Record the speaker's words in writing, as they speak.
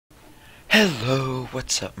Hello,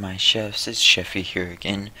 what's up my chefs? It's Chefy here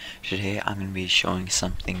again. Today I'm going to be showing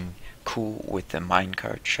something cool with the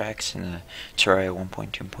Minecart tracks in the Terraria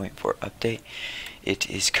 1.2.4 update. It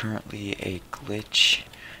is currently a glitch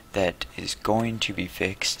that is going to be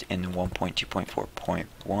fixed in the 1.2.4.1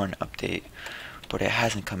 update, but it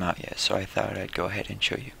hasn't come out yet, so I thought I'd go ahead and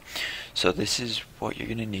show you. So this is what you're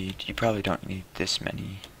going to need. You probably don't need this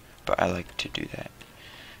many, but I like to do that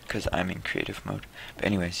because I'm in creative mode. But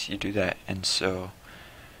anyways, you do that, and so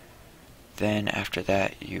then after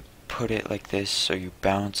that you put it like this, so you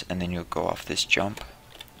bounce and then you'll go off this jump.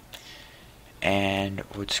 And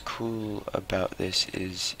what's cool about this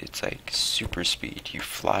is it's like super speed. You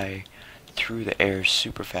fly through the air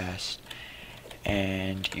super fast,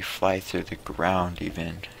 and you fly through the ground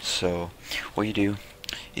even. So what you do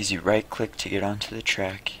is you right click to get onto the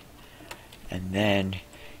track, and then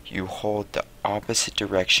you hold the opposite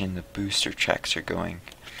direction the booster tracks are going.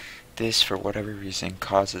 This, for whatever reason,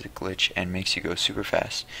 causes a glitch and makes you go super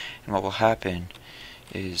fast. And what will happen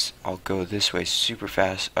is I'll go this way super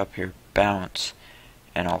fast up here, bounce,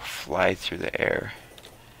 and I'll fly through the air.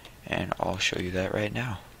 And I'll show you that right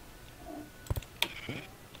now.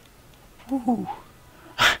 Woohoo!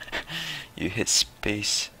 You hit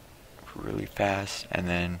space really fast, and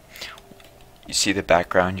then you see the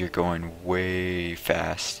background, you're going way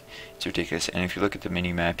fast. It's ridiculous. And if you look at the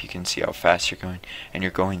mini map, you can see how fast you're going, and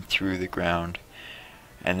you're going through the ground.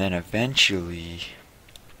 And then eventually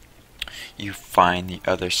you find the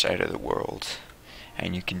other side of the world,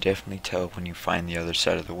 and you can definitely tell when you find the other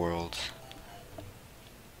side of the world.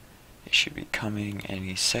 It should be coming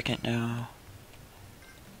any second now.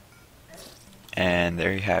 And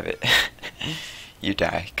there you have it. You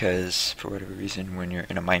die, because for whatever reason when you're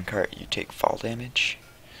in a minecart you take fall damage.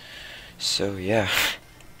 So yeah,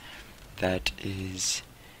 that is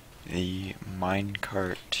the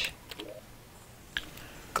minecart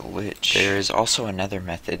glitch. There is also another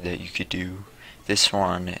method that you could do. This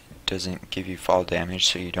one doesn't give you fall damage,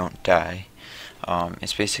 so you don't die.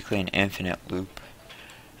 It's basically an infinite loop,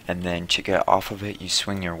 and then to get off of it you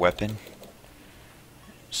swing your weapon.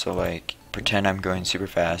 So like, pretend I'm going super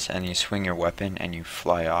fast, and you swing your weapon and you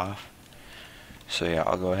fly off. So yeah,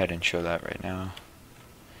 I'll go ahead and show that right now.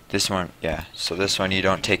 This one, yeah, so this one you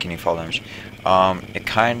don't take any fall damage. It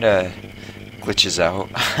kinda glitches out,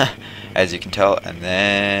 as you can tell, and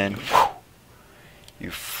then whew, you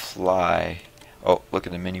fly. Oh, look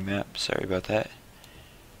at the mini map, sorry about that.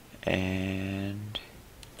 And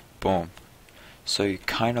boom. So you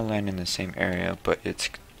kinda land in the same area, but it's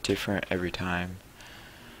different every time.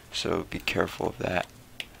 So be careful of that.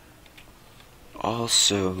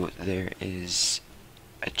 Also, there is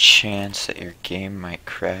a chance that your game might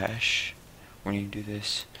crash when you do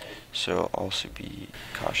this, so also be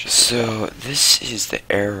cautious. So this is the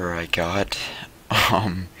error I got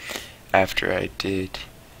after I did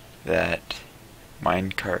that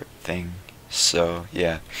minecart thing. So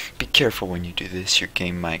yeah, be careful when you do this, your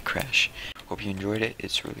game might crash. Hope you enjoyed it.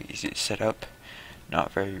 It's really easy to set up,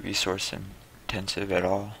 not very resource intensive at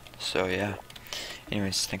all. So yeah,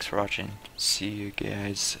 anyways, thanks for watching. See you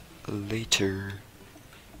guys later.